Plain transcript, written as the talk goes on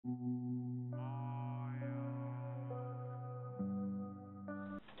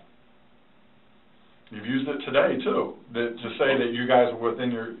You've used it today too, to say that you guys were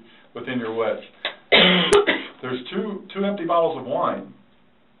within your width. There's two empty bottles of wine.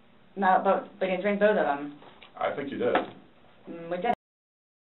 No, but we didn't drink both of them. I think you did. We did.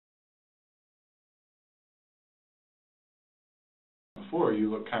 Before, you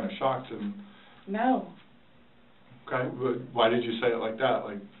looked kind of shocked and... No. Okay, but why did you say it like that?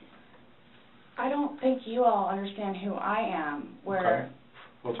 Like, I don't think you all understand who I am. Okay.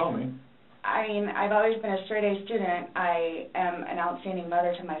 Well, tell me. I mean, I've always been a straight-A student. I am an outstanding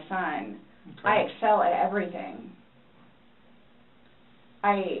mother to my son. Okay. I excel at everything.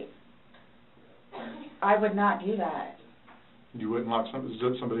 I would not do that. You wouldn't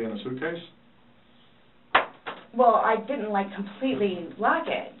zip somebody in a suitcase? Well, I didn't, like, completely lock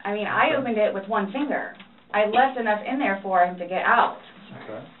it. I mean, I opened it with one finger. I left enough in there for him to get out.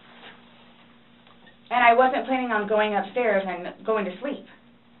 Okay. And I wasn't planning on going upstairs and going to sleep.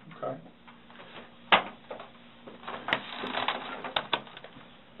 Okay.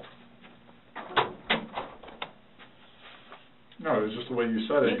 No, it was just the way you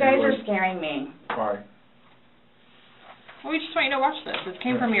said it. You guys are scaring me. Why? Well, we just want you to watch this. This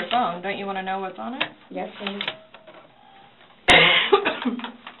came from your phone. Don't you want to know what's on it? Yes, please.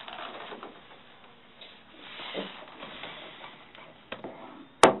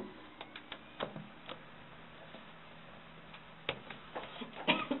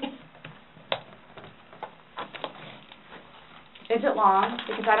 Is it long?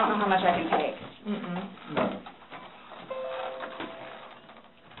 Because I don't know how much I can take. No.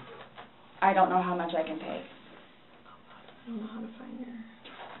 I don't know how much I can take. I don't know how to find your...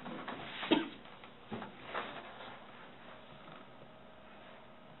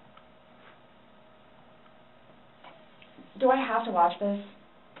 Do I have to watch this?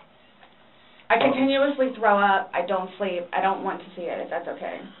 I continuously throw up. I don't sleep. I don't want to see it, if that's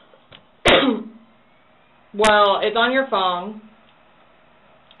okay. Well, it's on your phone,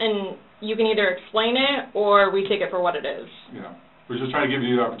 and you can either explain it or we take it for what it is. Yeah. We're just trying to give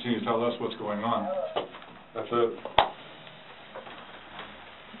you the opportunity to tell us what's going on. That's it.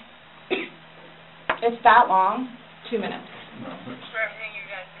 It's that long? 2 minutes. No. For everything you've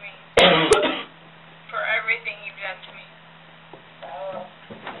done to me. For everything you've done to me.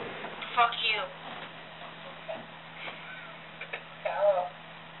 Fuck you.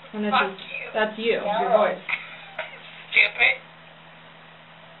 And this Fuck is, you. that's you, your voice. Stupid.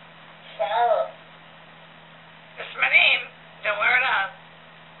 Sarah. That's my name. Don't wear it up.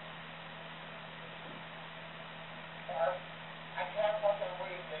 I can't fucking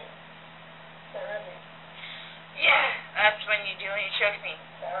breathe, dude. Seriously. Yeah, that's when you do when you choke me.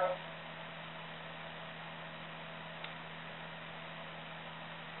 Sarah.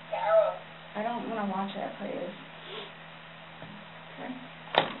 Sarah. I don't want to watch it, please. Okay.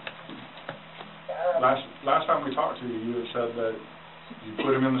 Last time we talked to you, you had said that you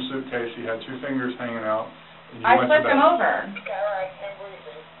put him in the suitcase, he had two fingers hanging out, and you I went flipped to bed. him over. Sarah, I can't breathe,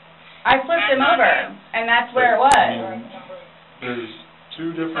 dude. I flipped him over, and that's where it was. I mean, there's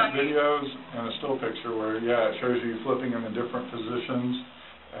two different videos and a still picture where, yeah, it shows you flipping him in different positions,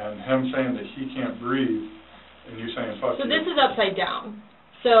 and him saying that he can't breathe, and you saying fuck you. So this is upside down.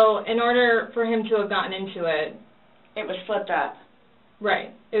 So in order for him to have gotten into it... It was flipped up.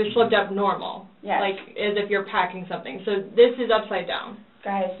 Right. It was flipped up normal. Yes. Like as if you're packing something. So this is upside down.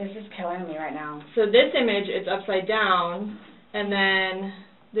 Guys, this is killing me right now. So this image is upside down, and then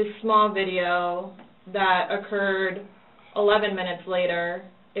this small video that occurred 11 minutes later,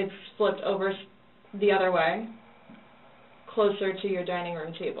 it's flipped over the other way, closer to your dining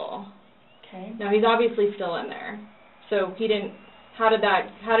room table. Okay. Now he's obviously still in there. So he didn't, how did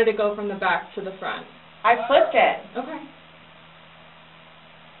it go from the back to the front? I flipped it. Okay.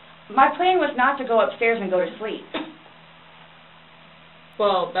 My plan was not to go upstairs and go to sleep.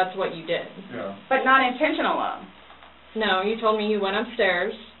 Well, that's what you did. Yeah. But not intentional. No, you told me you went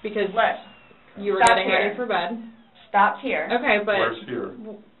upstairs because you were Stop getting here. ready for bed. Stopped here. Okay, but Where's here?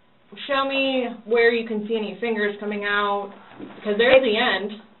 show me where you can see any fingers coming out, because there's the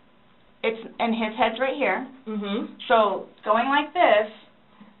end. And his head's right here. Mm-hmm. So going like this,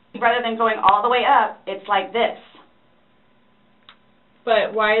 rather than going all the way up, it's like this.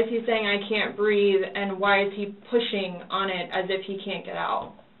 But why is he saying I can't breathe, and why is he pushing on it as if he can't get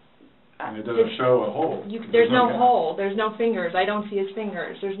out? And it doesn't show a hole. There's no hole. There's no fingers. I don't see his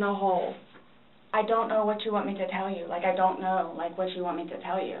fingers. There's no hole. I don't know what you want me to tell you. Like, I don't know, like, what you want me to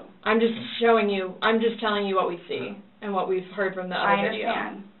tell you. I'm just showing you. I'm just telling you what we see and what we've heard from the other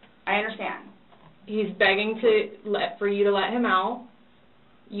video. I understand. He's begging for you to let him out.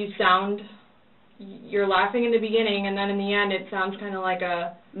 You're laughing in the beginning, and then in the end it sounds kind of like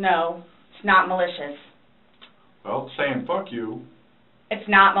a... No. It's not malicious. Well, saying fuck you, It's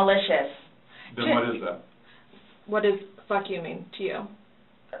not malicious. then what is that? What does fuck you mean to you?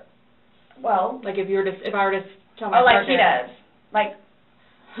 Well, Like if I were to tell my like partner. he does. Like,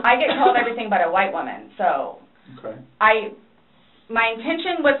 I get called everything but a white woman, so Okay. my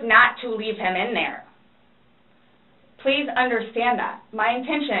intention was not to leave him in there. Please understand that. My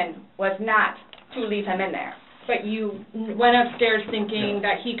intention was not to leave him in there. But you went upstairs thinking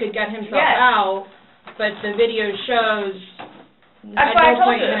that he could get himself Yes. out, but the video shows That's at what I no told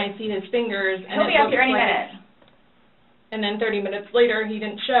point you. can I see his fingers. He'll and be it up here looks any like, minute. And then 30 minutes later, he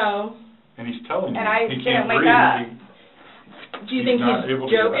didn't show. And he's telling you And I he didn't can't wake breathe. up. Do you He's think not he's able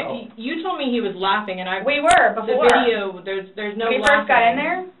to get joking? out. You told me he was laughing, and I. We were The before. video, there's no When he laughing. first got in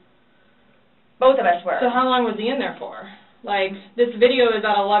there, both of us were. So how long was he in there for? Like, this video is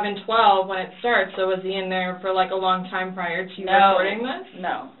at 11:12 when it starts, so was he in there for like a long time prior to you recording this?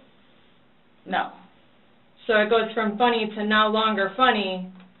 No. So it goes from funny to no longer funny,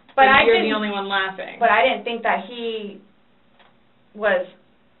 But and I you're didn't, the only one laughing. But I didn't think that he was,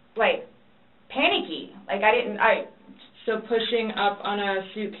 like, panicky. Like, So pushing up on a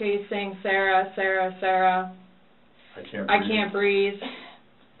suitcase saying, Sarah, Sarah, Sarah, I can't breathe. I can't breathe.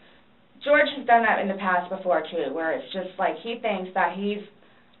 George has done that in the past before, too, where it's just like he thinks that he's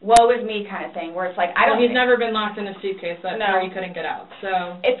woe is me kind of thing, where it's like, I don't He's think- never been locked in a suitcase. That's No. where he couldn't get out.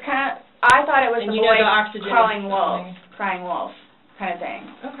 So It's kind of, I thought it was And the you know boy the oxygen crying is wolf, only- crying wolf kind of thing.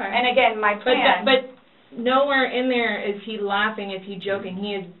 Okay. And again, my plan. But nowhere in there is he laughing, is he joking.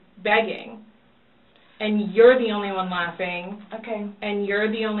 He is begging. And you're the only one laughing, Okay. and you're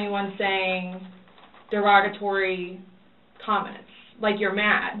the only one saying derogatory comments. Like you're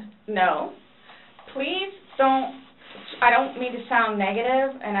mad. No. Please don't, I don't mean to sound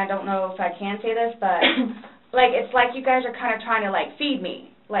negative, and I don't know if I can say this, but, like, it's like you guys are kind of trying to, like, feed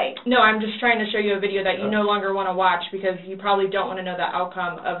me. Like, No, I'm just trying to show you a video that you no longer want to watch because you probably don't want to know the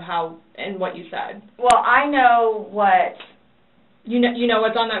outcome of how and what you said. well, I know what, You know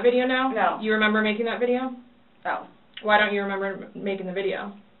what's on that video now? No. You remember making that video? oh, Why don't you remember making the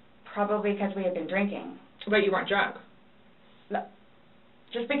video? probably because we had been drinking. But you weren't drunk.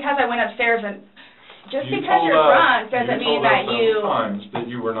 Just because I went upstairs and, just You because told you're us- drunk doesn't mean that You told us several times that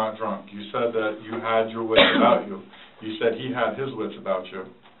you were not drunk. You said that you had your wits about you. You said he had his wits about you.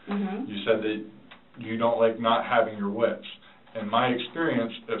 Mhm. You said that you don't like not having your wits. In my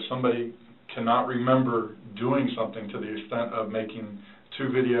experience, if somebody cannot remember doing something to the extent of making 2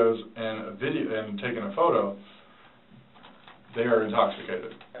 videos and taking a photo, they are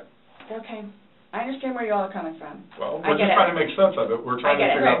intoxicated. Okay. I understand where you all are coming from. Well, I we're get just it. trying to make sense of it. We're trying to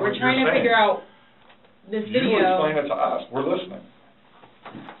get it. figure Right, out what we're you're trying saying. to figure out this You video. explain it to us. We're listening.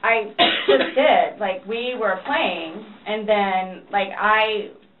 I just did. Like, we were playing, and then, like,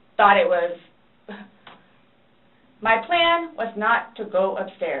 I thought it was... My plan was not to go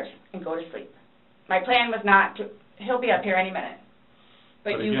upstairs and go to sleep. My plan was not to... He'll be up here any minute.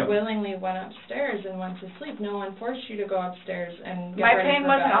 But you again- willingly went upstairs and went to sleep. No one forced you to go upstairs and get My ready plan for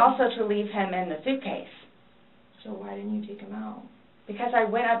wasn't bed. also to leave him in the suitcase, So why didn't you take him out? because I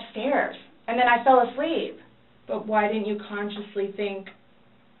went upstairs, and then I fell asleep. But why didn't you consciously think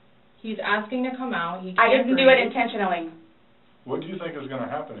he's asking to come out? He can't I didn't do it breathe. intentionally. What do you think is going to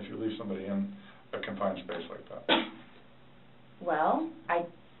happen if you leave somebody in a confined space like that? Well, I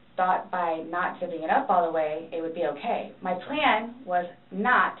thought by not zipping it up all the way, it would be okay. My plan was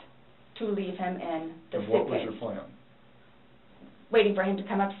not to leave him in the And suitcase. what was your plan? Waiting for him to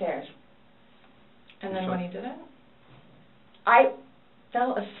come upstairs. And then when he didn't? I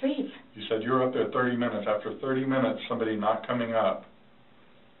fell asleep. You said you were up there 30 minutes. After 30 minutes, somebody not coming up.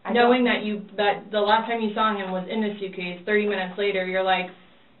 Knowing that the last time you saw him was in the suitcase, 30 minutes later, you're like,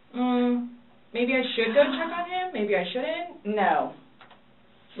 maybe I should go check on him. Maybe I shouldn't. No.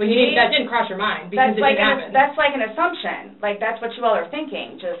 Well, that didn't cross your mind because That's it didn't happen. That's like an assumption. Like, that's what you all are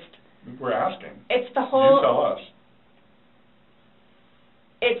thinking. Just, We're asking. it's the whole... You tell us.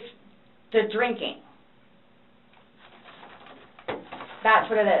 It's the drinking. That's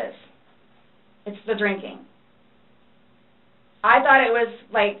what it is. It's the drinking. I thought it was,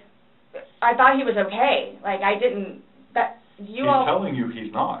 like, I thought he was okay. Like, I didn't, He's telling you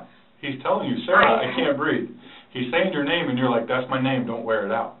he's not. He's telling you, Sarah, I can't breathe. He's saying your name, and you're like, that's my name, don't wear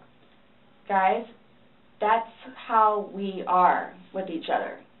it out. Guys, that's how we are with each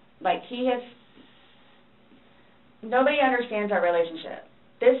other. Like, nobody understands our relationship.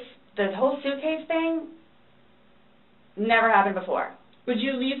 The whole suitcase thing never happened before. Would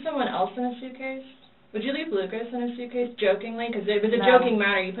you leave someone else in a suitcase? Would you leave Lucas in a suitcase jokingly? Because it was a No. joking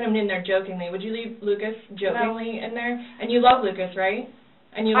matter. You put him in there jokingly. Would you leave Lucas jokingly in there? And you love Lucas, right?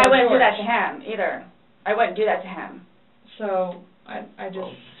 and you I love wouldn't do George. that to him either. I wouldn't do that to him. So I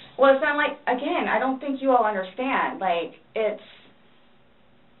just. Well, it's not like, again, I don't think you all understand. Like, it's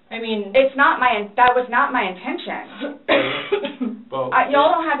not that was not my intention. Well,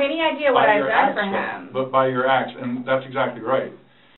 y'all don't have any idea what by I've your done acts, for though. him. But by your acts, and that's exactly right.